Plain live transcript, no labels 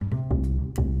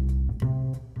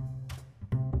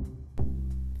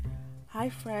Hi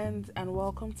friends, and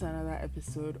welcome to another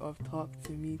episode of Talk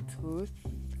to Me Toast.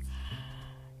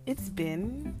 It's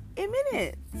been a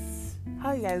minute.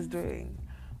 How you guys doing?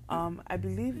 I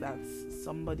believe that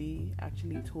somebody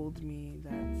actually told me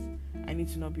that I need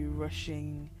to not be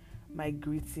rushing my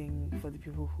greeting for the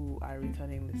people who are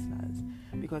returning listeners,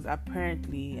 because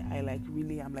apparently I'm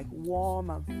warm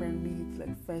and friendly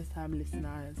to first time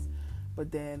listeners,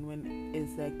 but then when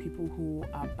it's people who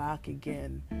are back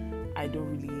again, I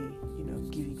don't really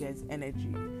give you guys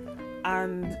energy.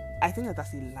 And I think that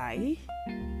that's a lie,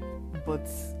 but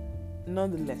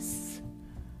nonetheless,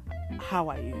 how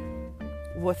are you?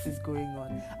 What is going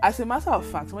on? As a matter of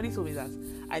fact, somebody told me that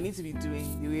I need to be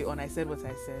doing the way on I said what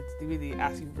I said, the way they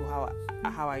ask people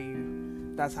how are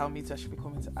you. That's how me too, I should be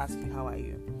coming to ask you how are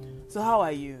you. So how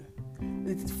are you?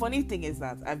 The funny thing is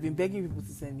that I've been begging people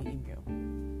to send me email.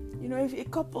 If a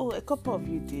couple of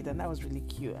you did, and that was really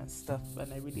cute and stuff,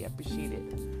 and I really appreciate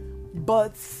it.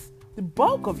 But the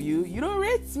bulk of you don't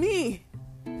rate me.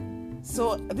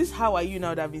 So this how are you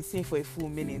now that I've been saying for a full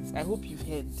minute, I hope you've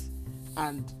heard.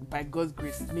 And by God's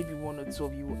grace, maybe one or two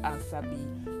of you will answer me.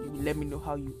 You will let me know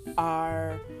how you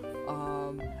are.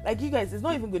 You guys, it's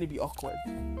not even going to be awkward.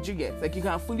 Do you get? You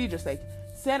can fully just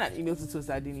send an email to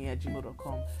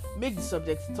toastardini@gmail.com. Make the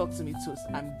subject "Talk to me, Toast.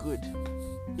 I'm good."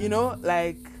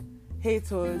 Hey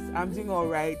Toast, I'm doing all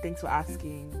right. Thanks for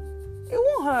asking. It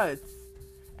won't hurt.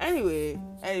 Anyway,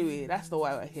 that's not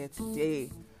why we're here today.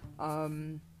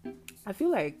 I feel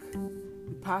like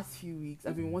the past few weeks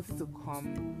I've been wanting to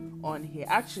come on here.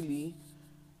 Actually,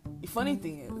 the funny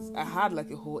thing is I had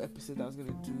a whole episode I was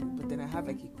gonna do, but then I had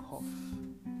a cough.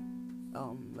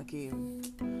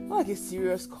 Not a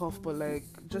serious cough, but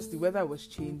just the weather was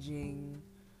changing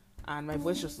and my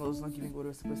voice just was not giving what it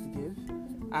was supposed to give.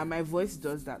 And my voice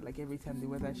does that every time the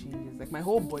weather changes. My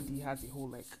whole body has a whole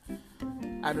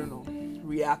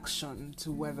reaction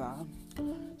to weather.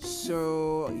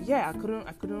 So yeah, I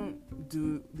couldn't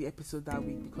do the episode that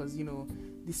week because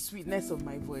the sweetness of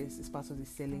my voice is part of the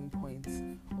selling point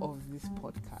of this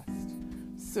podcast.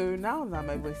 So now that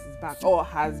my voice is back or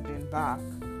has been back,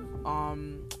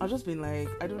 I've just been I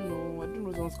don't know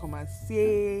what else to come and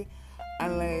say.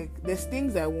 And there's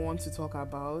things I want to talk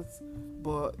about,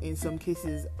 but in some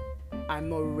cases I'm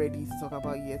not ready to talk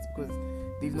about yet because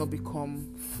they've not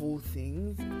become full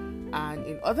things. And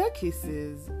in other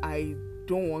cases, I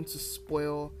don't want to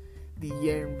spoil the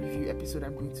year in review episode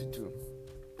I'm going to do.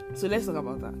 So let's talk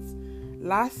about that.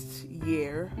 Last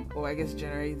year, or I guess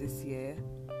January this year,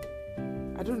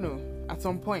 I don't know, at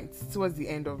some point towards the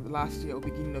end of last year or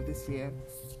beginning of this year,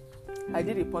 I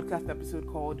did a podcast episode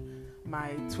called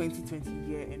My 2020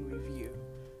 Year in Review.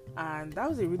 And that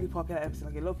was a really popular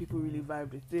episode. A lot of people really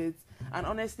vibed with it. And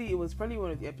honestly, it was probably one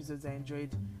of the episodes I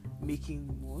enjoyed making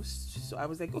most. So I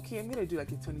was okay, I'm going to do a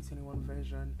 2021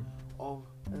 version of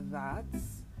that.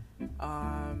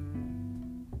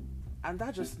 And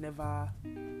that just never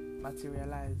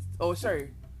materialized. Oh,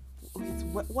 sorry.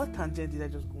 What tangent did I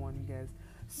just go on, you guys?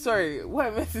 Sorry, what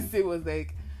I meant to say was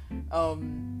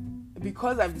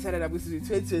because I've decided I'm going to do a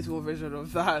 2021 version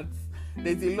of that,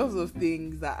 there's a lot of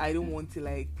things that I don't want to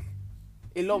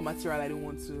a lot of material I don't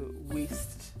want to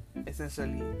waste,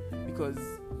 essentially, because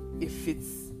it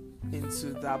fits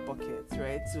into that bucket,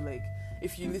 right? So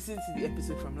if you listen to the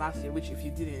episode from last year, which if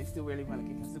you didn't, it's still relevant,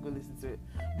 you can still go listen to it.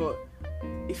 But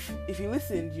if you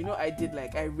listened, I did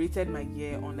I rated my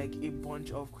year on a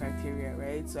bunch of criteria,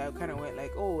 right? So I kind of went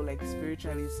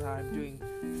spiritually this is how I'm doing,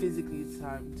 physically this is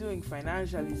how I'm doing,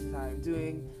 financially this is how I'm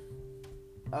doing,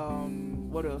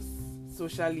 what else?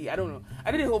 Socially, I don't know.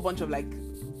 I did a whole bunch of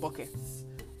buckets,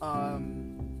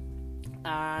 and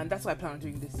that's what I plan on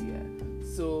doing this year.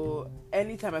 So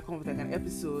anytime I come with an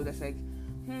episode that's I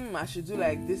should do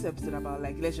this episode about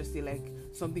let's just say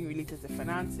something related to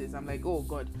finances, I'm oh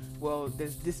god, well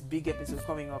there's this big episode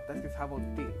coming up that's going to have all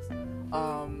the things.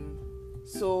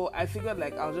 So I figured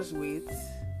I'll just wait,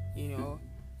 till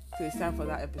it's time for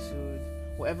that episode.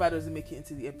 Whatever doesn't make it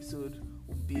into the episode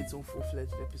will be its own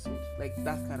full-fledged episode.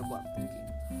 That's kind of what I'm thinking.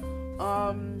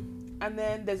 And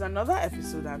then there's another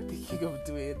episode I'm thinking of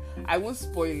doing. I won't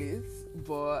spoil it,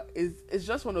 but it's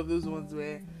just one of those ones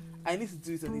where I need to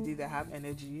do it on the day that I have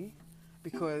energy,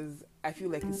 because I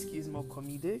feel it skews more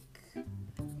comedic.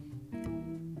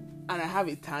 And I have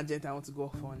a tangent I want to go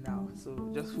off on now, so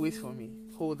just wait for me.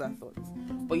 Hold that thought.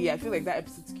 But yeah, I feel that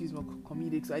episode skews more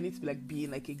comedic, so I need to be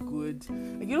being a good,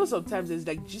 sometimes there's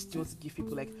just you want to give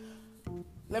people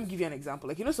let me give you an example.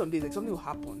 Some days something will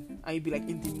happen and you'll be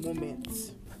in the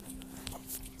moment.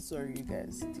 Sorry you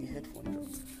guys, the headphone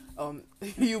dropped.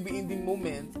 You'll be in the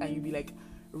moment and you'll be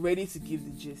ready to give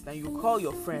the gist, and you call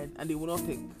your friend and they will not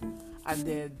pick, and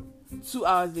then 2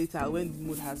 hours later, when the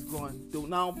mood has gone, they will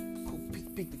now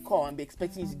pick the call and be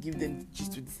expecting you to give them the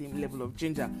gist with the same level of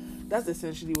ginger. That's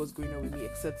essentially what's going on with me,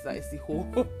 except that it's the whole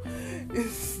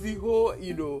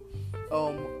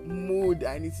mood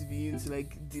I need to be in to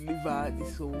like deliver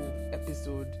this whole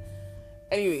episode.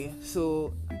 Anyway,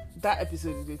 so that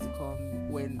episode is going to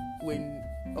come when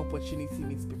opportunity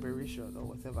meets preparation or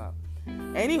whatever.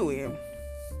 Anyway,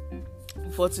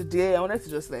 for today, I wanted to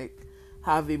just like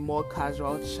have a more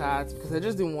casual chat because I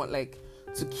just didn't want like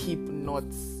to keep not,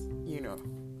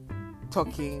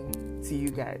 talking to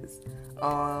you guys.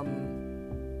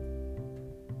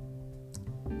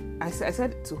 I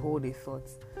said to hold a thought.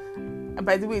 And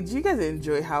by the way, do you guys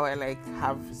enjoy how I like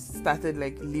have started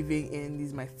like living in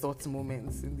these my thoughts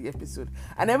moments in the episode?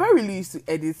 I never really used to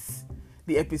edit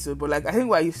the episode, but like I think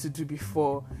what I used to do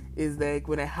before is like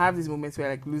when I have these moments where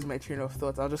I like lose my train of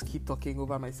thought, I'll just keep talking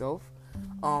over myself.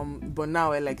 But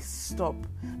now I like stop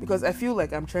because I feel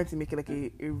like I'm trying to make it like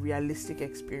a realistic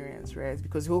experience, right?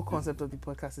 Because the whole concept of the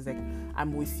podcast is like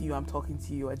I'm with you, I'm talking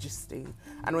to you, adjusting.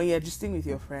 And when you're adjusting with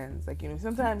your friends, like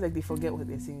sometimes like they forget what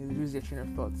they're saying, they lose their train of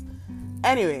thoughts.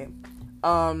 Anyway,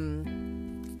 I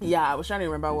was trying to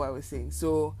remember what I was saying.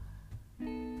 So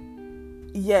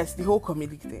yes, the whole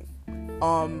comedic thing.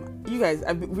 You guys,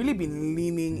 I've really been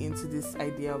leaning into this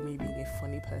idea of me being a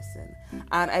funny person,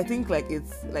 and I think like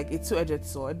it's a two-edged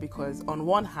sword because on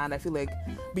one hand I feel like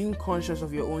being conscious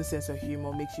of your own sense of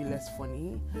humor makes you less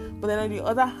funny, but then on the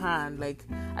other hand, like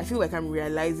I feel like I'm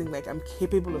realizing like I'm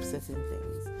capable of certain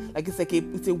things. Like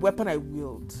it's a weapon I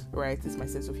wield, right? It's my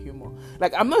sense of humor.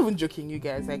 Like I'm not even joking, you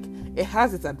guys. Like it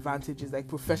has its advantages, like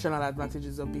professional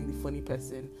advantages of being the funny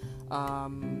person.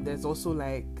 There's also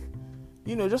like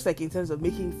just like in terms of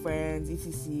making friends,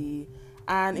 etc.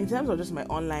 And in terms of just my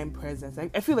online presence, I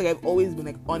feel like I've always been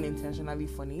like unintentionally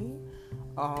funny.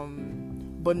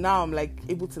 But now I'm like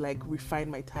able to like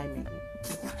refine my timing.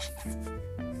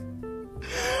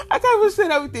 I can't even say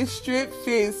that with a straight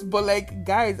face, but like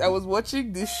guys, I was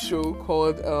watching this show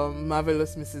called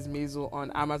Marvelous Mrs. Maisel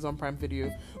on Amazon Prime Video,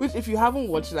 which if you haven't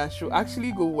watched that show,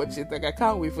 actually go watch it. Like I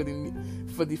can't wait for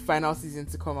the final season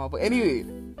to come out. But anyway,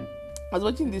 I was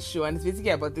watching this show and it's basically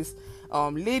about this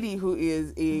lady who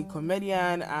is a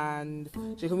comedian and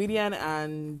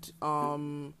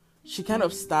she kind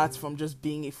of starts from just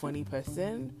being a funny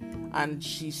person and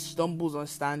she stumbles on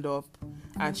stand-up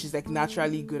and she's like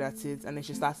naturally good at it, and then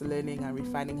she starts learning and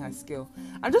refining her skill.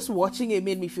 And just watching it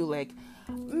made me feel like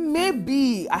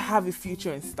maybe I have a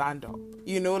future in stand-up,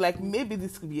 like maybe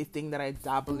this could be a thing that I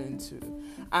dabble into.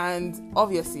 And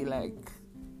obviously, like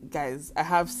guys, I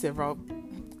have several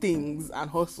things and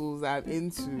hustles I'm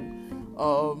into,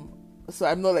 so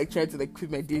I'm not like trying to like quit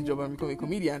my day job and become a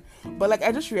comedian, but like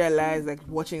I just realized like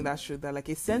watching that show that like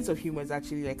a sense of humor is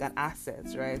actually like an asset,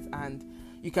 right? And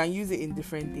you can use it in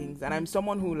different things. And I'm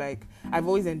someone who like I've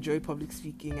always enjoyed public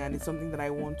speaking, and it's something that I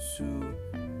want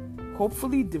to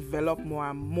hopefully develop more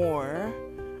and more.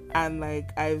 And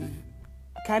like I've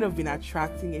kind of been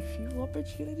attracting a few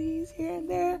opportunities here and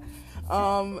there,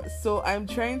 so I'm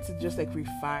trying to just like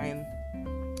refine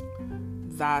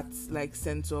that like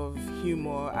sense of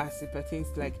humor as it pertains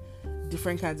to like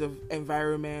different kinds of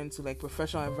environments, or like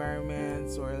professional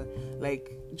environments, or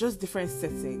like just different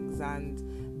settings,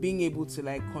 and being able to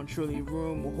like control a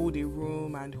room or hold a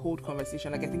room and hold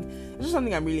conversation. Like I think it's just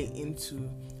something I'm really into,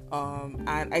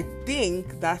 and I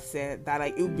think that's it, that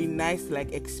like it would be nice to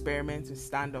like experiment with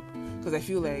stand-up, because I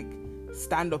feel like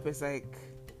stand-up is like,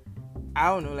 I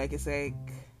don't know, like it's like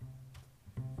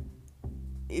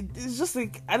it's just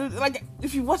like, I don't like,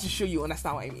 if you watch the show you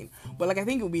understand what I mean, but like I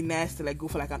think it would be nice to like go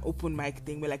for like an open mic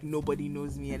thing where like nobody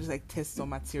knows me and just like test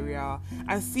some material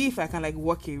and see if I can like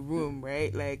work a room,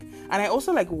 right? Like, and I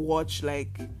also like watch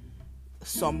like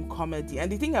some comedy,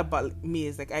 and the thing about me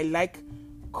is like I like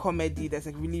comedy that's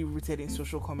like really rooted in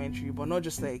social commentary, but not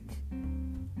just like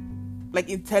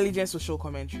intelligent social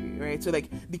commentary, right? So like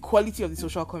the quality of the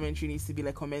social commentary needs to be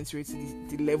like commensurate to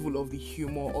the level of the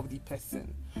humor of the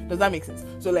person. Does that make sense?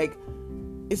 So like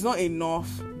it's not enough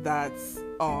that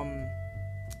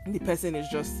the person is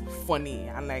just funny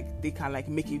and like they can like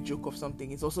make a joke of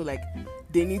something. It's also like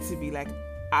they need to be like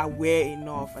aware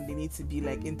enough, and they need to be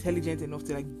like intelligent enough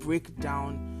to like break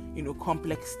down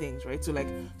complex things, right? So like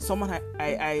someone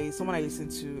I listen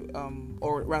to,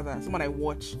 or rather someone I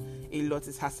watch a lot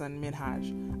is Hassan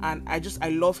Minhaj, and I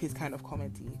love his kind of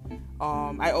comedy.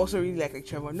 I also really like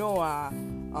Trevor Noah,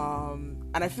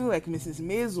 and I feel like Mrs.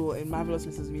 Maisel in Marvelous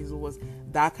Mrs. Maisel was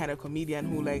that kind of comedian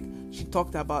who like she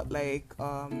talked about like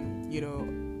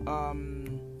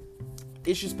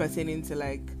issues pertaining to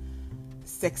like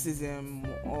sexism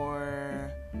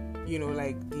or,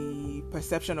 like the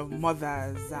perception of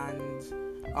mothers and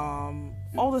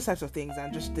all those types of things,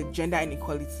 and just the gender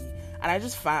inequality. And I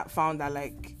just found that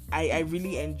like I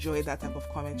really enjoy that type of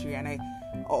commentary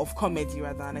of comedy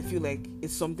rather, and I feel like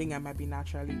it's something I might be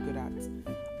naturally good at.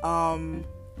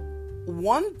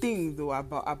 One thing though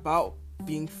about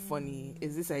being funny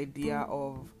is this idea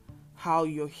of how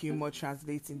your humor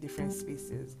translates in different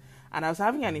spaces. And I was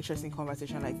having an interesting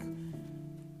conversation like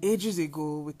ages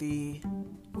ago with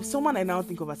someone I now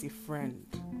think of as a friend.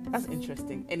 That's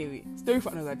interesting. Anyway, story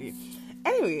for another day.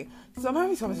 Anyway, so I'm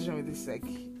having a conversation with this like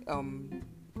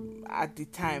at the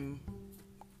time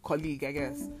colleague, I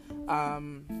guess.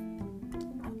 And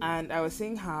I was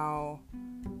saying how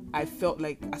I felt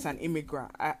like as an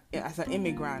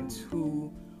immigrant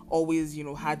who always,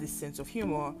 had this sense of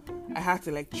humor, I had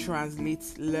to like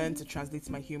learn to translate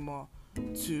my humor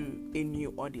to a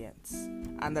new audience.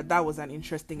 And that was an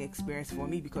interesting experience for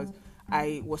me because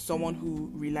I was someone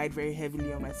who relied very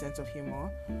heavily on my sense of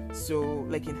humor. So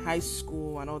like in high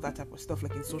school and all that type of stuff,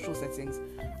 like in social settings,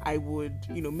 I would,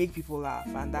 make people laugh.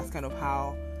 And that's kind of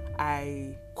how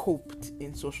I coped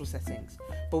in social settings.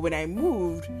 But when I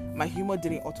moved, my humor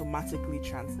didn't automatically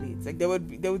translate. Like there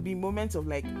would be moments of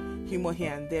like humor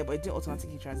here and there, but it didn't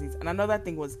automatically translate. And another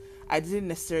thing was I didn't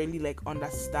necessarily like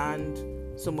understand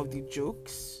some of the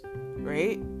jokes,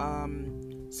 right?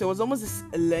 So it was almost this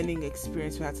learning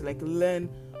experience where I had to like learn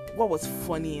what was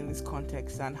funny in this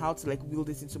context and how to like wield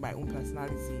it into my own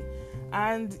personality.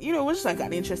 And, it was just like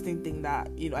an interesting thing that,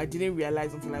 I didn't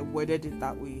realize until I worded it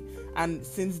that way. And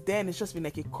since then, it's just been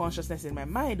like a consciousness in my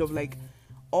mind of like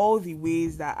all the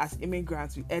ways that as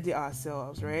immigrants we edit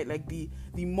ourselves, right? Like the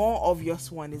more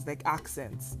obvious one is like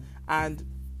accents. And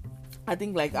I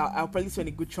think like I'll probably spend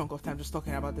a good chunk of time just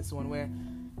talking about this one where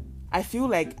I feel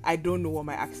like I don't know what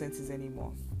my accent is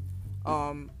anymore.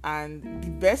 And the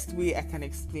best way I can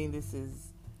explain this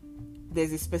is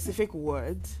there's a specific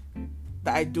word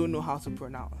that I don't know how to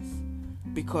pronounce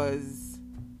because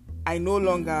I no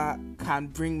longer can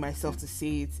bring myself to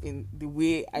say it in the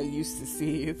way I used to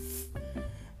say it.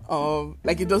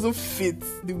 Like it doesn't fit.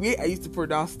 The way I used to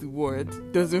pronounce the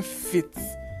word doesn't fit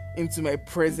into my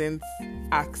present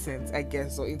accent, I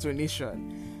guess, or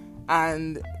intonation.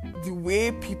 And the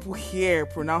way people here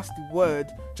pronounce the word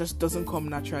just doesn't come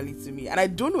naturally to me. And I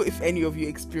don't know if any of you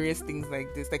experience things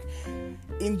like this. Like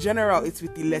in general, it's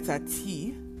with the letter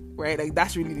T, right? Like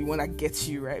that's really the one that gets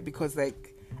you, right? Because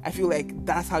like I feel like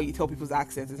that's how you tell people's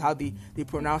accents, is how they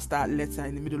pronounce that letter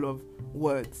in the middle of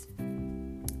words.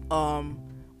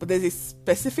 But there's a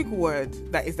specific word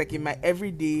that is like in my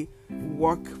everyday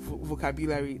work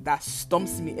vocabulary that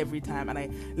stumps me every time, and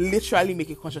I literally make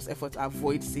a conscious effort to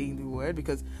avoid saying the word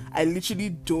because I literally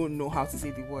don't know how to say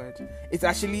the word. It's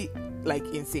actually like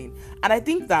insane. And I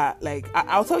think that like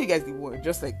I'll tell you guys the word,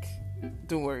 just like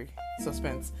don't worry,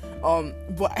 suspense.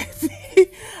 But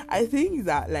I think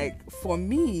that like for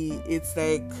me it's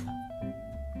like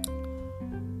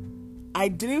I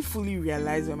didn't fully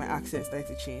realize when my accent started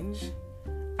to change.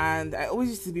 And I always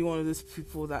used to be one of those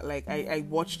people that like I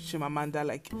watched Chimamanda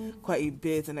like quite a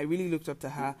bit, and I really looked up to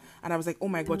her, and I was like, oh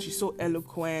my god, she's so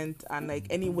eloquent, and like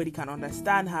anybody can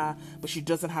understand her, but she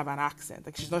doesn't have an accent.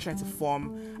 Like she's not trying to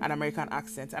form an American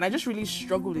accent. And I just really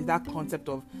struggled with that concept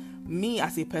of me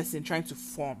as a person trying to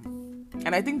form.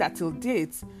 And I think that till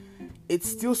date, it's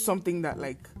still something that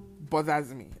like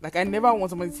bothers me. Like I never want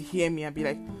somebody to hear me and be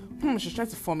like, she's trying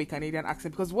to form a Canadian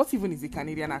accent, because what even is a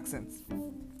Canadian accent?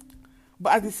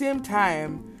 But at the same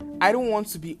time, I don't want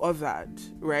to be othered,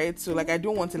 right? So like I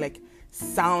don't want to like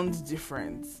sound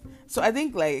different. So I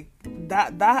think like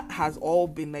that has all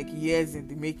been like years in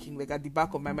the making. Like at the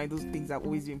back of my mind, those things have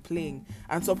always been playing,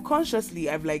 and subconsciously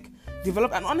I've like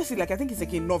developed. And honestly, like I think it's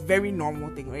like a very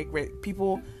normal thing, right? Where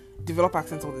people develop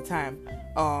accents all the time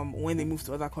when they move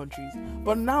to other countries.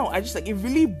 But now I just like, it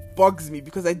really bugs me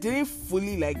because I didn't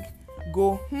fully like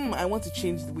go, I want to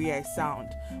change the way I sound.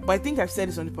 But I think I've said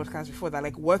this on the podcast before that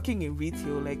like working in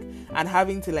retail, like, and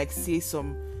having to like say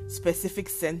some specific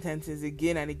sentences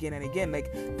again and again and again,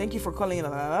 like, thank you for calling la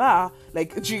la la,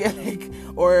 like,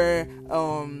 or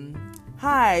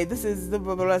hi, this is the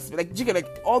blah blah blah, like, you get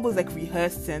like all those like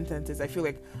rehearsed sentences. I feel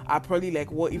like are probably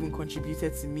like what even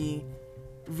contributed to me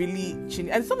really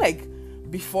changing. And it's not like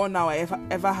before now I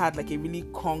ever had like a really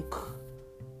conk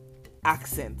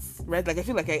accents, right? Like I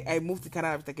feel like I moved to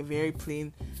Canada with like a very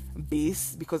plain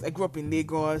base because I grew up in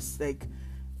Lagos. Like,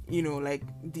 you know, like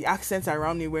the accents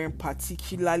around me weren't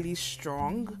particularly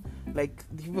strong. Like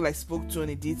the people I spoke to on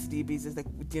a day-to-day basis, like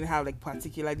we didn't have like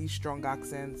particularly strong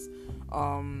accents.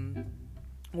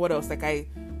 What else? Like I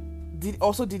did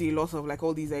a lot of like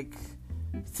all these like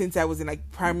since I was in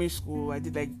like primary school. I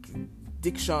did like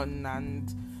diction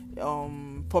and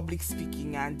public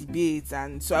speaking and debates,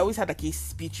 and so I always had like a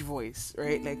speech voice,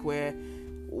 right? Like where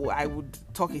I would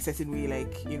talk a certain way,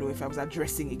 like, you know, if I was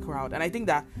addressing a crowd. And I think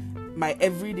that my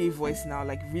everyday voice now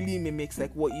like really mimics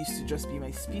like what used to just be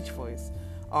my speech voice.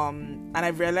 And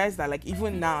I've realized that like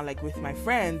even now, like with my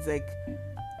friends, like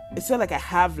it's felt like I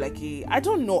have like I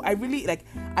don't know, I really like,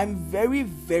 I'm very,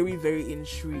 very, very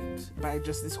intrigued by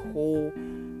just this whole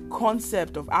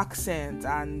concept of accent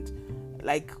and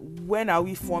like when are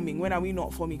we forming, when are we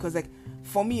not forming? Because like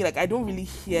for me, like I don't really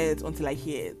hear it until I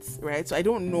hear it, right? So I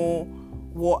don't know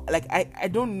what, like I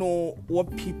don't know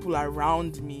what people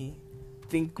around me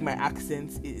think my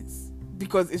accent is,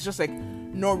 because it's just like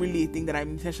not really a thing that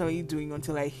I'm intentionally doing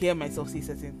until I hear myself say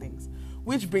certain things.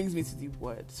 Which brings me to the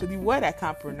word. So the word I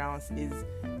can't pronounce is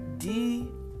Digital.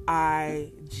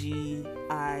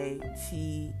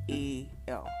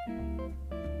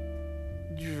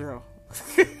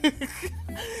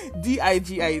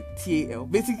 Digital. Digital.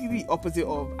 Basically the opposite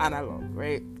of analog,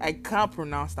 right? I can't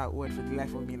pronounce that word for the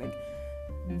life of me. Like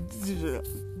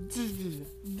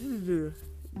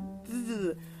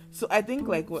so I think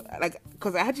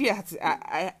because I actually had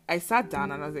to, I sat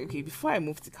down and I was like, okay, before I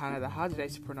moved to Canada, how did I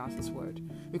pronounce this word?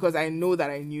 Because I know that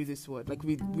I knew this word. Like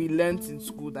we learned in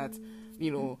school that,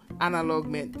 you know, analog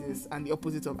meant this and the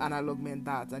opposite of analog meant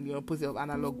that, and the opposite of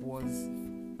analog was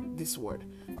this word.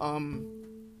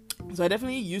 So I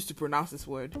definitely used to pronounce this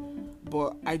word,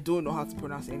 but I don't know how to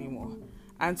pronounce it anymore.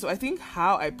 And so I think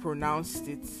how I pronounced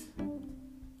it,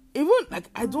 even like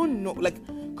I don't know, like,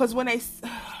 because when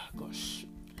gosh,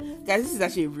 guys, this is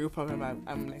actually a real problem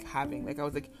I'm like having. Like I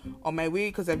was like on my way,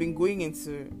 because I've been going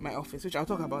into my office, which I'll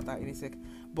talk about that in a sec.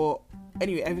 But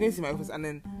anyway, I've been into my office, and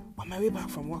then on my way back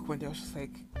from work one day, I was just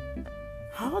like,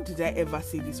 how did I ever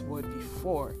say this word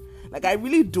before? Like I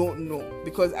really don't know,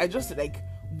 because I just like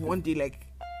one day like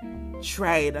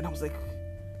tried, and I was like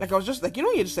I was just like, you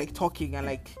know, you're just like talking and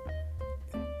like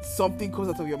something comes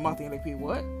out of your mouth and you're like, wait,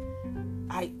 what?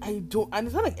 I don't, and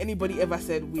it's not like anybody ever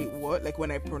said wait what, like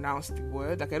when I pronounced the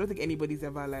word. Like I don't think anybody's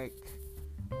ever like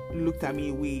looked at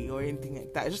me away or anything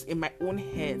like that. It's just in my own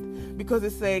head, because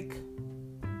it's like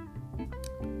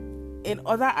in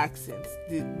other accents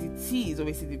the T is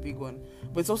obviously the big one,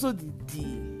 but it's also the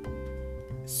D.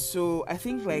 So I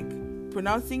think like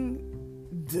pronouncing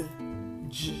D,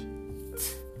 J,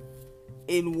 T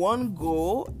in one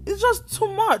go is just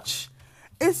too much.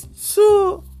 It's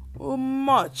too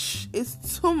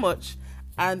much.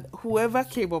 And whoever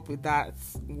came up with that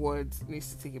word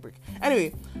needs to take a break.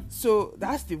 Anyway, so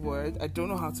that's the word. I don't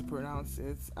know how to pronounce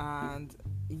it, and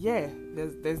yeah,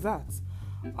 there's that.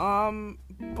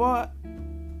 But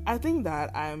I think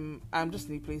that I'm just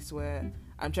in a place where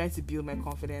I'm trying to build my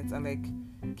confidence and like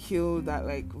kill that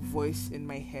like voice in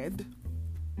my head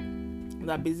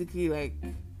that basically like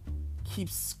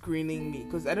keeps screening me.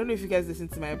 Because I don't know if you guys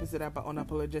listened to my episode about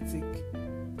unapologetic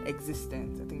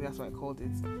existence. I think that's what I called it.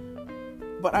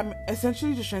 But I'm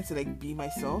essentially just trying to like be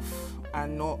myself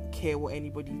and not care what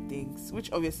anybody thinks,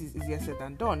 which obviously is easier said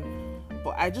than done.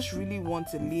 But I just really want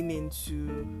to lean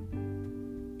into,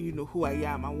 you know, who I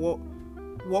am and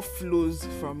what flows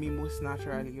from me most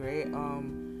naturally, right?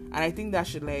 And I think that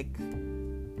should like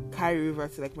carry over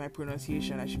to like my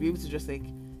pronunciation. I should be able to just like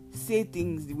say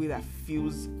things the way that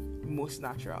feels most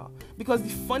natural. Because the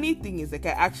funny thing is, like,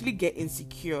 I actually get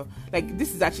insecure. Like,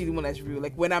 this is actually the one that's real.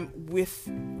 Like, when I'm with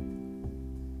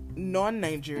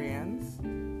non-Nigerians,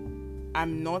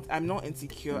 I'm not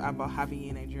insecure about having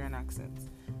a Nigerian accent.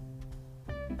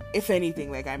 If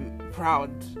anything, like, I'm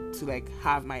proud to like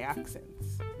have my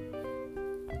accents.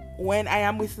 When I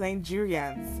am with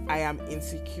Nigerians, I am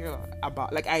insecure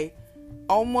about, like,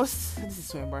 this is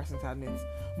so embarrassing to admit,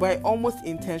 but I almost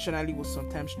intentionally will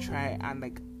sometimes try and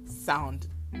like sound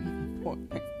more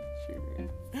Nigerian.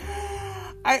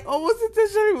 I almost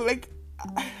intentionally will, like,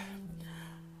 I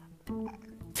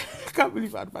can't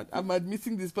believe I'm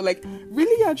admitting this, but like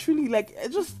really and truly, like I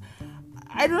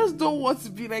just don't want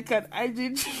to be like an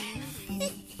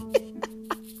IJGB.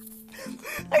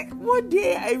 Like one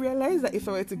day I realized that if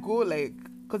I were to go, like,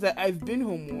 because I've been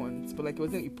home once, but like it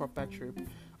wasn't a proper trip.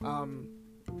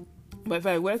 But if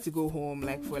I were to go home,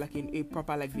 like for like a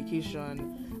proper like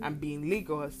vacation and be in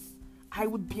Lagos, I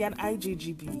would be an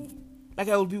IJGB. Like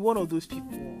I would be one of those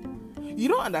people. You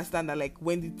don't understand that, like,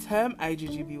 when the term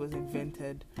IJGB was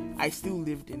invented, I still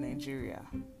lived in Nigeria,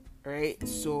 right?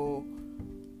 So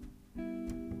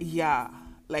yeah,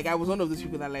 like I was one of those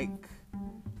people that like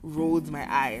rolled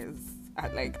my eyes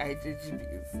at like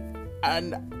IJGBs,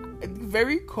 and the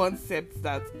very concept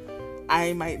that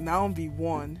I might now be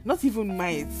one, not even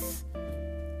might,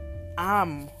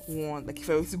 am one. Like if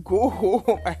I was to go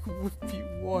home, I would be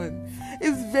one.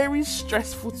 It's very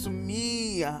stressful to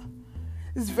me.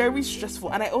 It's very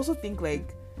stressful. And I also think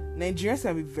like Nigerians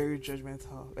can be very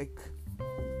judgmental. Like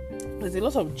there's a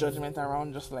lot of judgment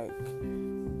around just like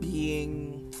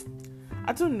being,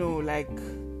 I don't know, like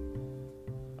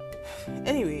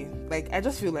anyway, like I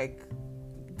just feel like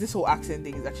this whole accent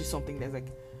thing is actually something that's like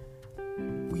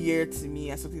weird to me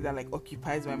and something that like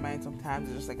occupies my mind sometimes.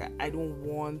 It's just like I don't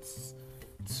want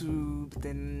to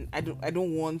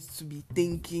want to be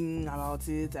thinking about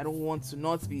it. I don't want to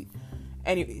not be.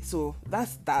 Anyway, so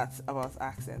that's that about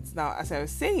accents. Now, as I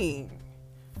was saying,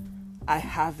 I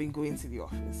have been going to the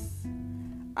office,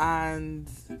 and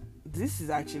this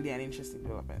is actually an interesting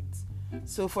development.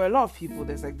 So for a lot of people,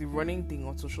 there's like the running thing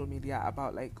on social media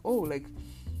about like, oh, like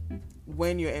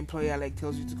when your employer like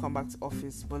tells you to come back to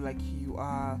office, but like you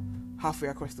are halfway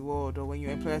across the world, or when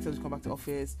your employer tells you to come back to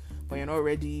office, but you're not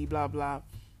ready, blah blah.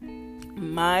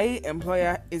 My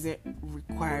employer isn't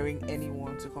requiring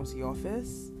anyone to come to the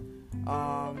office.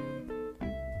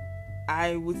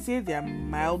 I would say they're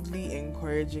mildly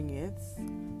encouraging it,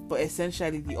 but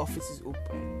essentially the office is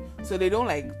open, so they don't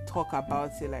like talk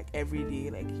about it like every day,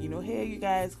 like, you know, hey, you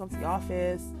guys come to the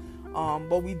office.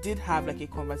 But we did have like a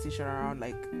conversation around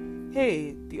like,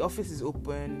 hey, the office is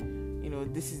open, you know,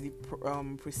 this is the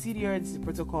procedure, this is the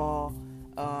protocol.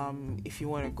 If you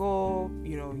want to go,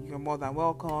 you know, you're more than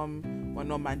welcome. We're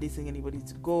not mandating anybody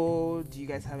to go. Do you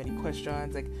guys have any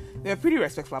questions? Like, they're pretty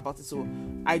respectful about it, so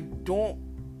I don't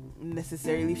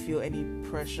necessarily feel any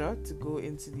pressure to go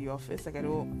into the office. Like I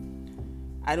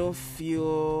don't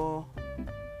feel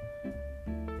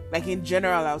like, in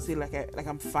general, I would say like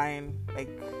I'm fine. Like,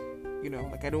 you know,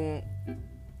 like I don't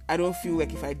feel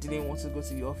like if I didn't want to go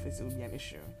to the office it would be an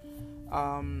issue.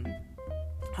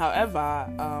 However,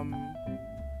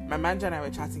 my manager and I were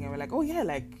chatting and we're like, oh yeah,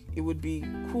 like it would be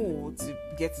cool to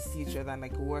get to see each other and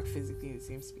like work physically in the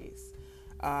same space.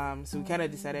 So we kind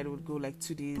of decided we would go like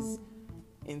 2 days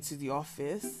into the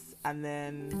office, and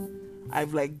then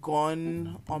I've like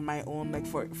gone on my own. Like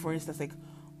for instance, like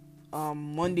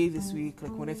Monday this week,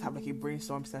 like wanted to have like a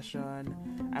brainstorm session,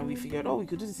 and we figured, oh, we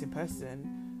could do this in person.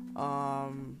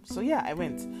 So yeah, I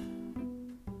went.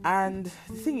 And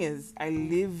the thing is, I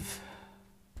live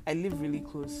really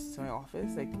close to my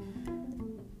office. Like,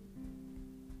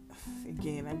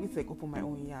 again, I'm going to like open my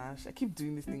own yash. I keep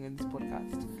doing this thing on this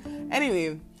podcast.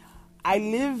 Anyway, I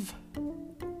live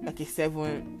like a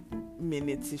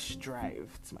 7-minute-ish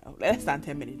drive to my office. Less than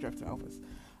 10-minute drive to my office.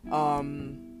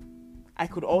 I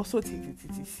could also take the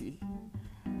TTC,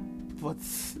 but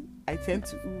I tend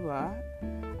to Uber.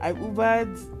 I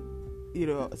Ubered, you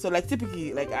know, so like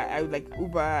typically, like I would like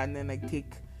Uber and then like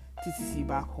take TTC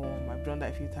back home. I've done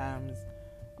that a few times.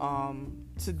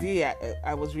 Today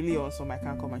I was really awesome. I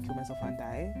can't come and kill myself and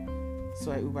die,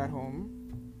 so I Ubered home.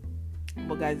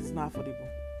 But guys, it's not affordable.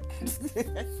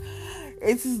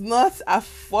 It is not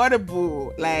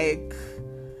affordable. Like,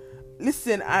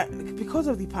 listen, because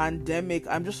of the pandemic,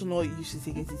 I'm just not used to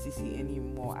taking TTC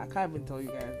anymore. I can't even tell you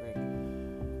guys, like,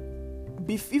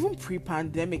 even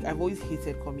pre-pandemic, I've always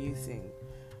hated commuting.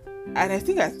 And I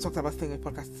think I talked about this in the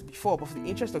podcast before, but for the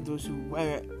interest of those who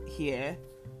were here,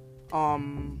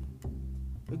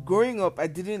 growing up, I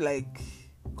didn't like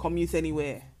commute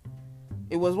anywhere.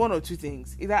 It was one or two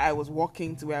things. Either I was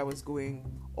walking to where I was going,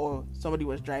 or somebody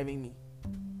was driving me.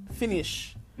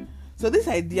 Finish. So this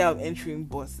idea of entering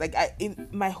bus, like in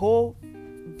my whole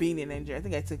being in Nigeria, I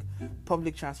think I took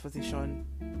public transportation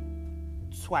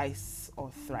twice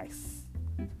or thrice.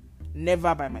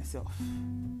 Never by myself.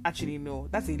 Actually, no,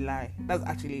 that's a lie. That's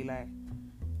actually a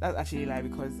lie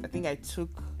because I think I took,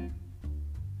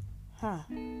 I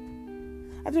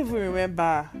don't even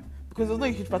remember, because it was not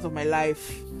a huge part of my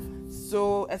life.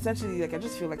 So essentially, like, I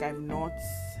just feel like I've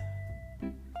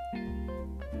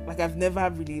never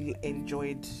really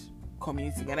enjoyed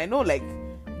commuting. And I know, like,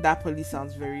 that probably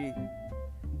sounds very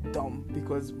dumb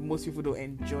because most people don't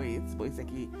enjoy it, but it's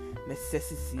like a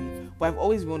necessity. But I've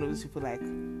always been one of those people, like,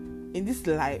 in this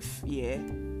life, yeah,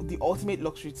 the ultimate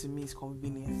luxury to me is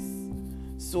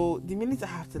convenience. So the minute I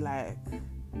have to like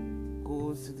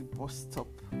go to the bus stop,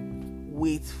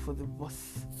 wait for the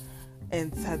bus,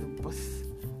 enter the bus,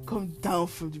 come down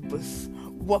from the bus,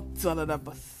 walk to another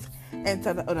bus,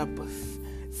 enter the other bus,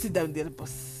 sit down in the other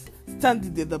bus, stand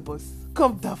in the other bus,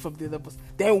 come down from the other bus,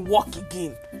 then walk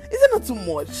again. Is it not too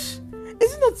much?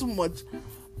 Is it not too much?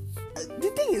 The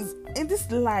thing is, in this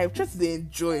life, try to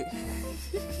enjoy.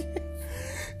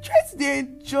 Try to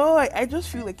enjoy. I just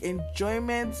feel like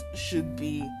enjoyment should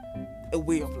be a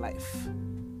way of life.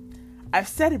 I've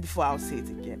said it before, I'll say it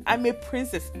again. I'm a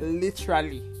princess,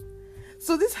 literally.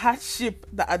 So this hardship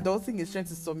that adulting is trying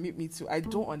to submit me to, I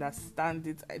don't understand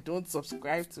it. I don't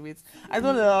subscribe to it. I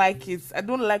don't like it. I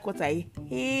don't like what I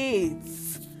hate.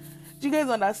 Do you guys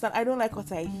understand? I don't like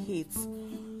what I hate.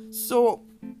 So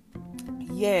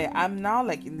yeah, I'm now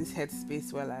like in this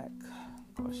headspace where like,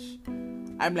 gosh,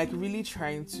 I'm like really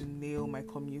trying to nail my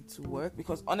commute to work,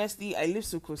 because honestly, I live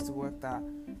so close to work that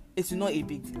it's not a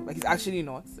big deal. Like, it's actually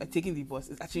not. Like, taking the bus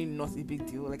is actually not a big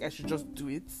deal. Like, I should just do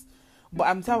it. But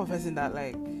I'm the type of person that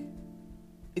like,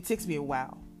 it takes me a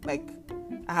while. Like,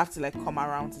 I have to like come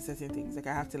around to certain things. Like,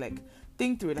 I have to like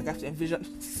think through it. Like, I have to envision.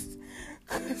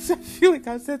 I feel like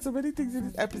I've said so many things in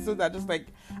this episode that are just like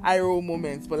eye roll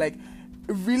moments. But like,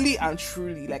 really and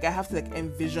truly, like, I have to like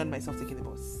envision myself taking the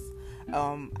bus.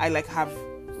 I like have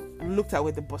looked at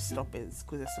where the bus stop is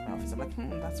closest to my office. I'm like,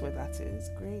 that's where that is.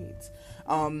 Great.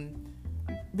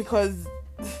 Because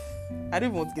I don't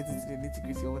even want to get into the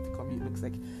nitty-gritty of what the commute looks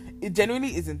like. It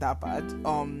genuinely isn't that bad.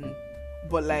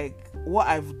 But like, what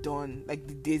I've done, like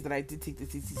the days that I did take the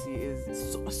TTC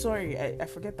is sorry, I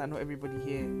forget that not everybody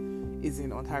here is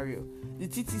in Ontario. The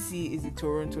TTC is the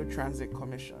Toronto Transit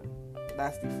Commission.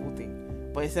 That's the full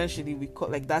thing. But essentially, we call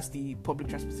like that's the public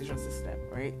transportation system,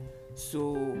 right?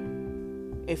 So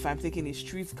if I'm taking a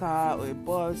streetcar or a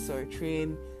bus or a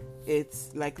train,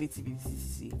 it's likely to be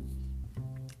TTC.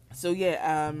 So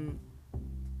yeah,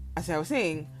 as I was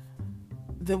saying,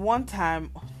 the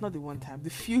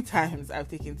few times I've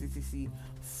taken TTC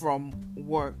from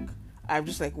work, I've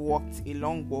just like walked a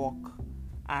long walk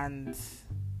and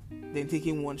then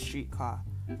taking one streetcar.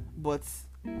 But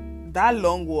that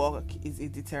long walk is a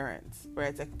deterrent,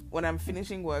 right? Like when I'm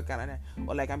finishing work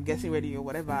or like I'm getting ready or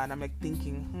whatever, and I'm like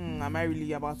thinking, am I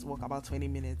really about to walk about 20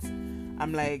 minutes?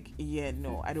 I'm like, yeah,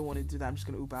 no, I don't want to do that. I'm just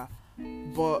gonna Uber.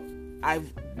 But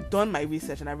I've done my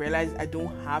research and I realized I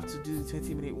don't have to do the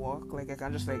 20-minute walk. Like I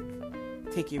can just like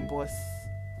take a bus,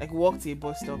 like walk to a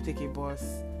bus stop, take a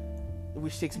bus,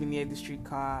 which takes me near the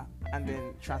streetcar, and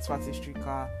then transfer to a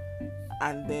streetcar,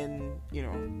 and then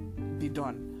be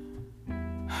done.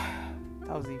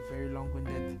 That was a very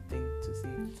long-winded thing to say,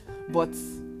 but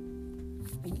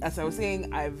as I was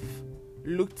saying, I've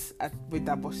looked at where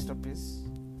that bus stop is.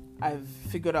 I've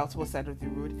figured out what side of the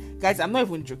road. Guys, I'm not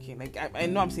even joking. Like, I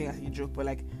know I'm saying as a joke, but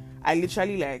like, I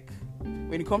literally like,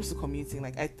 when it comes to commuting,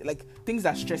 like, I like things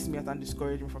that stress me out and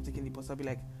discourage me from taking the bus. I'll be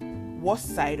like, what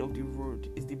side of the road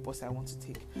is the bus I want to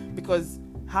take? Because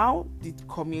how the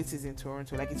commute is in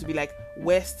Toronto, like, it would be like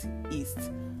west, east.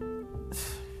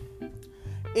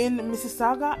 In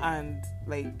Mississauga and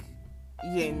like,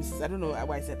 yeah, I don't know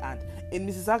why I said and. In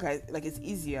Mississauga, like, it's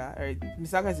easier. Right?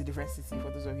 Mississauga is a different city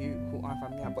for those of you who aren't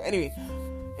familiar. But anyway,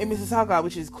 in Mississauga,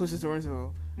 which is close to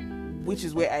Toronto, which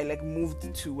is where I like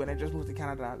moved to when I just moved to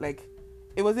Canada, like,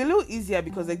 it was a little easier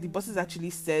because like the buses actually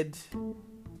said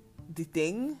the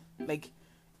thing. Like,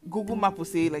 Google Map will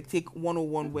say like take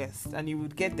 101 West, and you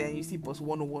would get there and you see bus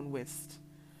 101 West.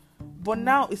 But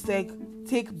now it's like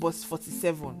take bus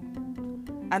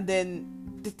 47, and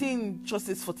then the thing just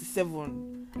says 47.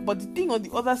 But the thing on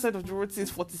the other side of the road says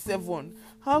 47.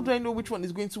 How do I know which one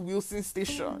is going to Wilson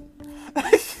Station?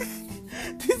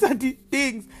 These are the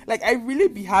things. Like, I really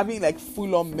be having like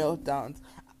full-on meltdowns.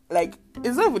 Like,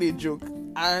 it's not even a joke.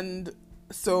 And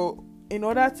so, in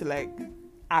order to like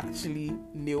actually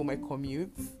nail my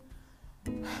commute,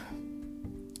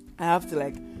 I have to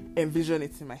like envision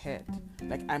it in my head.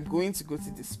 Like, I'm going to go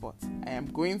to this spot, I am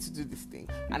going to do this thing,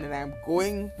 and then I'm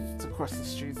going to cross the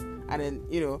street, and then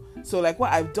so like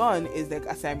what I've done is like,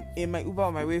 as I'm in my Uber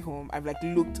on my way home, I've like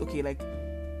looked, okay, like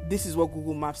this is what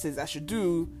Google Maps says I should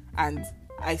do, and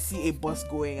I see a bus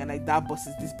going, and like that bus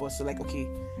is this bus, so like, okay,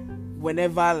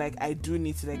 whenever like I do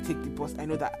need to like take the bus, I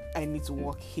know that I need to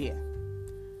walk here.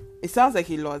 It sounds like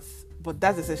a lot, but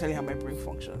that's essentially how my brain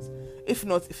functions. If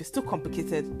it's too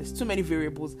complicated, there's too many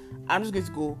variables, I'm just going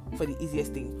to go for the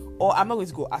easiest thing, or I'm not going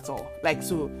to go at all. Like,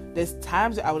 so there's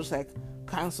times where I will just like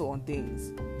cancel on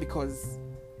things because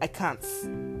I can't.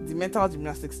 The mental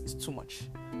gymnastics is too much,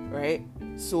 right?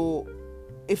 So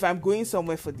if I'm going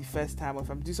somewhere for the first time, or if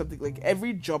I'm doing something, like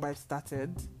every job I've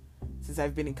started since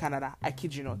I've been in Canada, I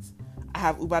kid you not, I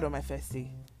have Ubered on my first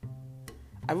day.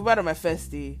 I've Ubered on my first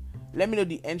day. Let me know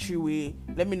the entryway,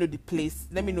 let me know the place,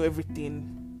 let me know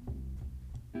everything,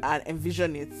 and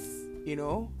envision it,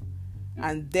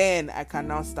 and then I can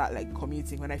now start like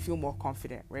commuting when I feel more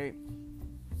confident, right?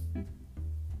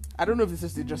 I don't know if this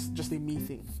is just a me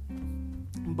thing,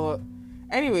 but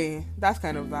anyway, that's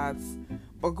kind of that.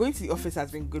 But going to the office has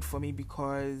been good for me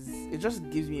because it just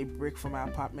gives me a break from my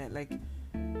apartment. Like,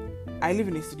 I live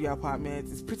in a studio apartment.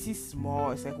 It's pretty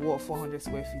small. It's like 400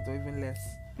 square feet or even less.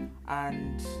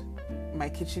 and my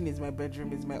kitchen is my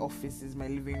bedroom, is my office, is my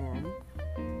living room.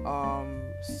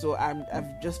 So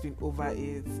I've just been over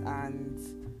it, and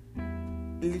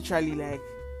literally like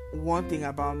one thing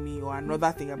about me or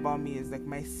another thing about me is like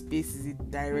my space is a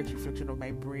direct reflection of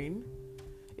my brain.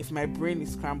 If my brain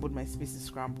is scrambled, my space is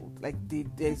scrambled. Like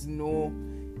it's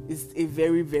a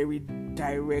very, very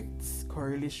direct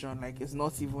correlation. Like it's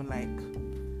not even like,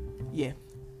 yeah.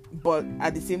 But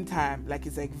at the same time, like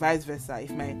it's like vice versa.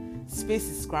 If my space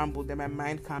is scrambled, then my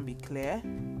mind can be clear.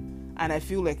 And I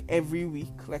feel like every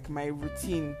week, like my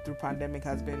routine through pandemic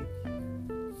has been,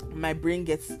 my brain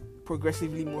gets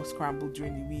progressively more scrambled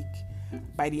during the week.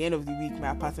 By the end of the week, my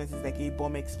apartment is like a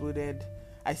bomb exploded.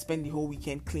 I spend the whole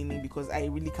weekend cleaning because I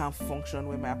really can't function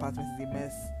when my apartment is a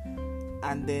mess.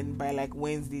 And then by like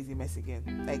Wednesday is a mess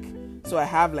again. Like, so I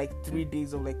have like 3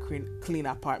 days of like clean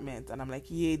apartment, and I'm like,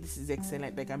 yeah, this is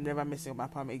excellent. Like I'm never messing up my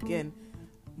apartment again.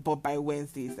 But by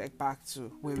Wednesday it's like back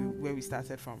to where we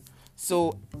started from.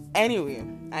 So anyway,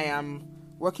 I am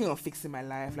working on fixing my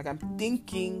life. Like I'm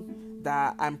thinking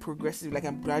that I'm progressive, like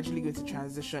I'm gradually going to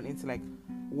transition into like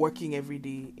working every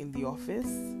day in the office.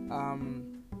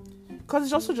 Because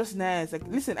it's also just nice. Like,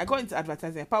 listen, I got into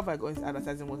advertising. Part of why I got into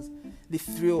advertising was the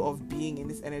thrill of being in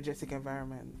this energetic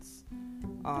environment.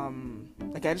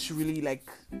 Like I just really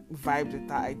like vibed with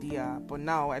that idea, but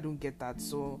now I don't get that.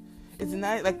 So it's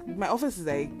nice. Like my office is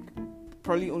like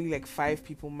probably only like 5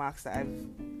 people max that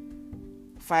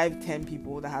 5-10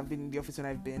 people that have been in the office when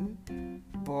I've been.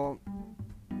 But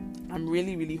I'm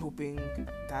really, really hoping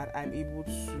that I'm able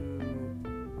to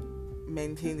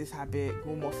maintain this habit,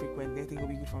 go more frequently. I think it'll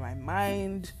be good for my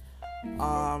mind.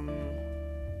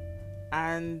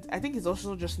 And I think it's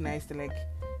also just nice to like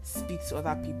speak to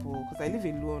other people, because I live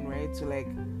alone, right? So like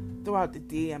throughout the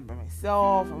day I'm by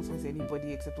myself. I'm not supposed to see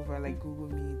anybody except over like Google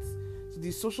Meets. So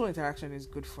the social interaction is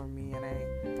good for me, and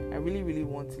I really, really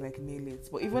want to like nail it.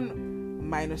 But even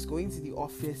minus going to the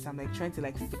office, I'm like trying to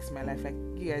like fix my life. Like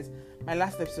you guys, my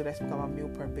last episode I spoke about meal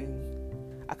prepping.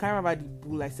 I can't remember the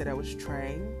bull I said I was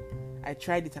trying. I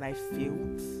tried it and I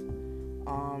failed.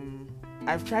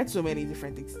 I've tried so many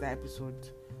different things to that episode,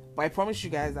 but I promise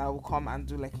you guys I will come and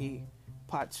do like a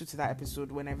part 2 to that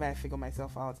episode whenever I figure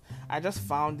myself out. I just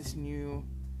found this new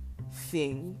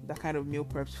thing that kind of meal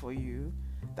preps for you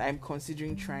that I'm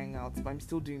considering trying out, but I'm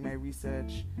still doing my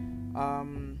research.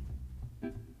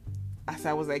 As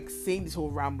I was like saying this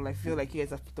whole ramble, I feel like you guys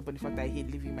have picked up on the fact that I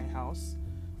hate leaving my house.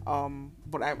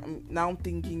 But I'm now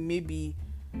thinking maybe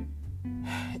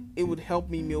it would help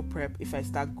me meal prep if I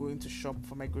start going to shop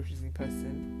for my groceries in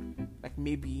person. Like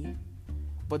maybe.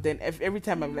 But then every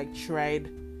time I've like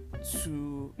tried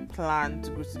to plan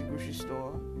to go to the grocery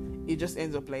store, it just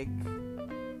ends up like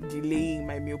delaying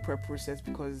my meal prep process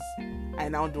because I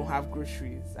now don't have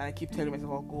groceries, and I keep telling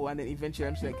myself I'll go, and then eventually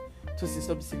I'm just like, to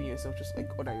stop deceiving yourself, just like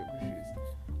order your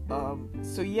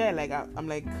groceries. So yeah, like I'm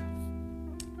like,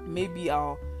 maybe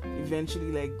I'll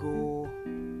eventually like go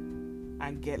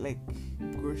and get like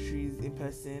groceries in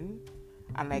person,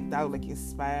 and like that would like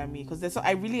inspire me, because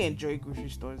I really enjoy grocery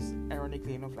stores,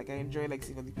 ironically enough. Like I enjoy like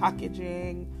seeing all the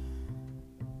packaging.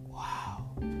 Wow,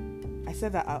 I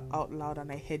said that out loud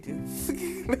and I heard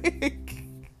it. Like,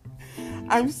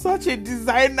 I'm such a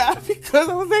designer, because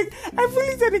I was like, I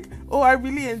really said it. Oh, I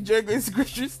really enjoy going to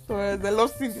grocery stores. I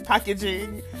love seeing the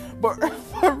packaging, but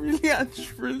really and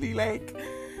truly, like,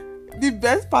 the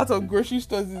best part of grocery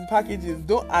stores is packaging.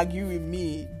 Don't argue with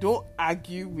me.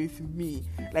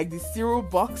 Like the cereal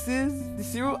boxes, the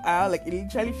cereal aisle, like it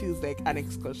literally feels like an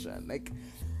excursion. Like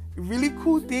really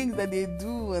cool things that they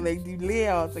do, and like the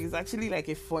layouts, like it's actually like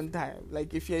a fun time.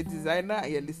 Like if you're a designer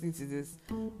and you're listening to this,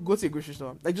 go to a grocery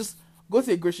store. Like just go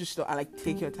to a grocery store and like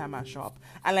take your time and shop.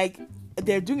 And like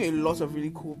they're doing a lot of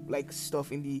really cool like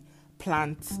stuff in the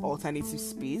plant alternative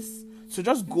space. So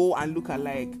just go and look at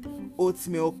like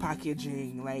oatmeal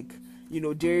packaging, like, you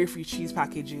know, dairy-free cheese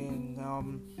packaging,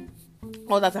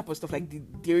 all that type of stuff, like the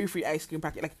dairy-free ice cream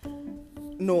packet. Like,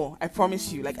 no, I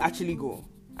promise you, like actually go.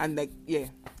 And like, yeah,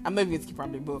 I'm not even going to keep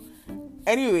rambling, but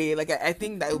anyway, like I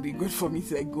think that it would be good for me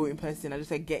to like go in person and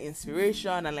just like get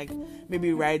inspiration and like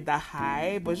maybe ride that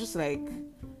high. But just like,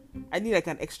 I need like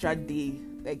an extra day.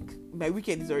 Like my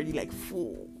weekend is already like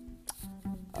full.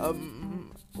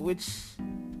 Which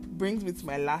brings me to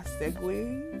my last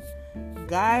segue.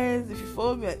 Guys, if you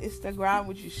follow me on Instagram,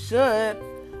 which you should,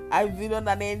 I've been on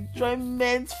an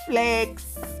enjoyment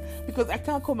flex, because I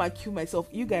can't come and kill myself.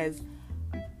 You guys,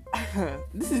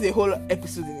 this is a whole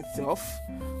episode in itself,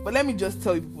 but let me just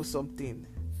tell you people something.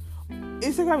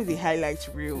 Instagram is a highlight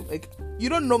reel. Like, you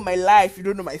don't know my life, you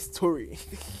don't know my story.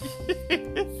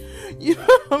 You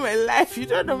don't know my life, you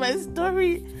don't know my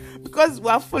story. Because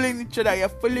we're following each other, you're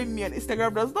following me on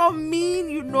Instagram, does not mean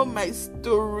you know my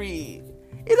story.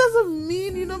 It doesn't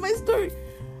mean you know my story.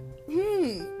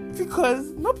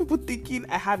 Because not people thinking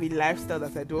I have a lifestyle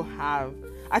that I don't have.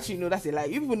 Actually, no, that's a lie.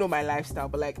 You people know my lifestyle,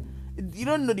 but like, you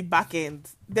don't know the back end.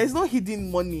 There's no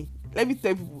hidden money. Let me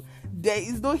tell people, there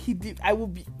is no hidden. I will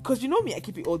be, because you know me, I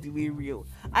keep it all the way real.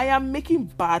 I am making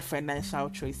bad financial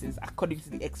choices according to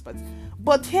the experts.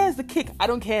 But here's the kick. I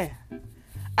don't care.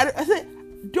 I said,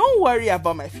 don't worry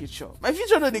about my future. My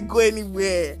future doesn't go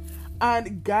anywhere.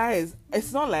 And guys,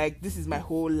 it's not like this is my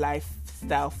whole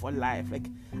lifestyle for life. Like,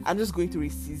 I'm just going through a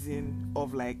season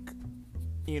of like,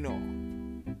 it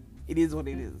is what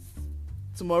it is.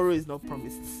 Tomorrow is not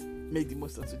promised. Make the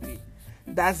most of today.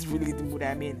 That's really the mood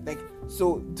I'm in. Like,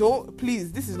 so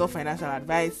please, this is not financial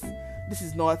advice. This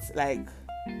is not like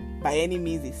by any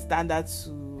means a standard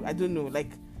to, I don't know,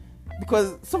 like,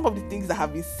 because some of the things that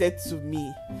have been said to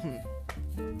me,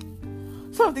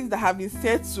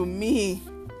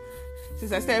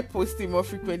 since I started posting more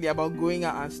frequently about going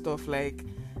out and stuff, like,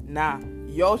 nah,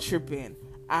 you're tripping.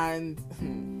 And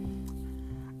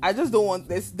I just don't want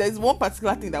this. There's one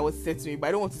particular thing that was said to me, but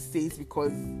I don't want to say it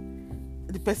because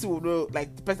the person will know, like,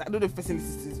 I don't know if the person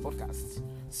listens to this podcast.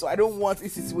 So I don't want a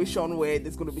situation where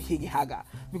there's going to be higgy haga.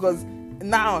 Because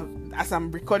now, as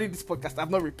I'm recording this podcast, I've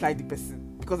not replied the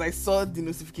person because I saw the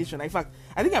notification. In fact,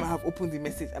 I think I might have opened the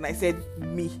message and I said,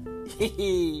 me,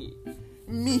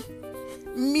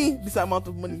 this amount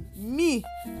of money, me.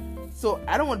 So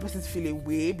I don't want the person to feel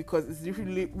away because it's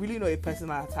really not a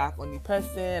personal attack on the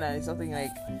person, and it's something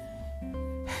like,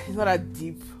 it's not that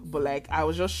deep, but like, I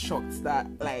was just shocked that,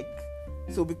 like,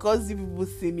 so because you people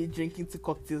see me drinking 2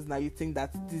 cocktails now, you think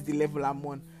that this is the level I'm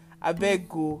on. I beg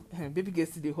go, baby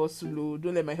gets to the hustle.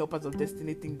 Don't let my helpers of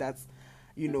destiny think that,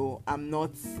 I'm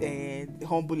not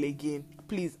humble again.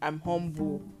 Please, I'm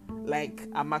humble. Like,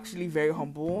 I'm actually very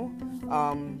humble.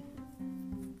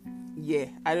 Yeah,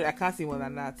 I can't say more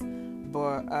than that.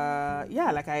 But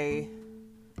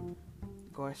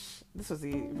gosh, this was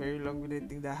a very long-winded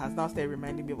thing that has now started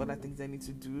reminding me of other things I need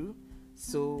to do.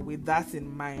 So with that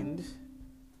in mind,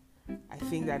 I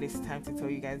think that it's time to tell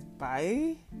you guys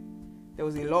bye. There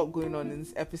was a lot going on in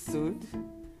this episode.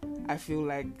 I feel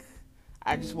like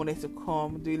I just wanted to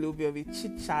come, do a little bit of a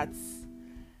chit-chat,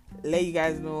 let you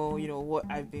guys know,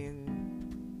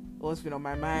 what's been on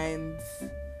my mind.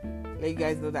 Let you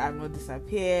guys know that I've not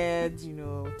disappeared.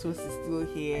 Toast is still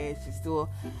here. She's still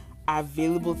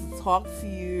available to talk to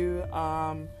you.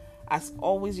 As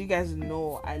always, you guys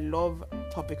know I love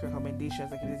topic recommendations.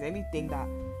 Like, if there's anything that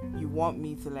you want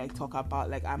me to like talk about,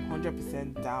 like, I'm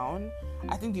 100% down.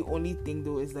 I think the only thing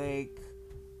though is like,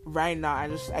 right now I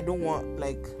don't want,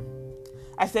 like,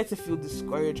 I started to feel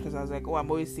discouraged because I was like, I'm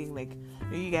always saying like,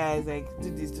 you guys like do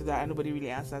this, do that, and nobody really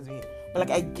answers me. But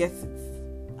like, I guess it's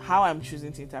how I'm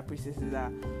choosing to interpret this is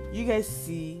that you guys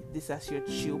see this as your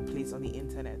chill place on the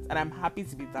internet, and I'm happy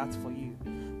to be that for you.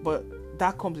 But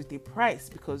that comes with a price,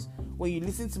 because when you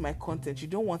listen to my content, you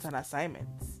don't want an assignment.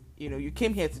 You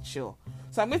came here to chill.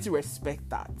 So I'm going to respect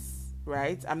that,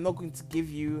 right? I'm not going to give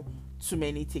you too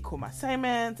many take-home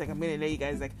assignments. Like, I'm going to let you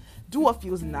guys like do what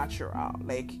feels natural.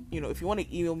 Like, if you want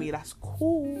to email me, that's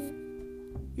cool.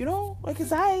 Like,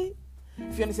 it's if you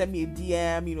want to send me a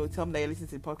DM, tell me that you're listening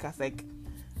to the podcast, like,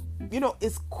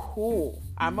 it's cool.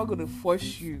 I'm not going to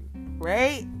force you,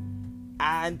 right?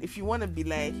 And if you want to be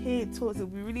like, hey, Toast, it'll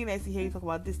be really nice to hear you talk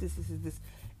about this,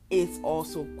 it's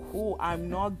also cool. I'm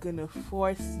not going to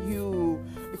force you,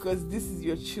 because this is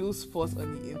your chill spot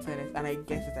on the internet, and I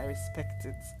get it. I respect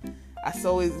it. As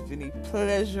always, it's been a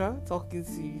pleasure talking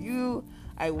to you.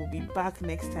 I will be back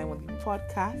next time on the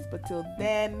podcast, but till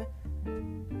then,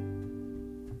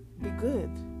 be good,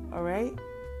 all right?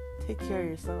 Take care of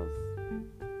yourselves.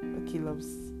 Okay, loves.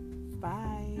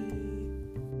 Bye.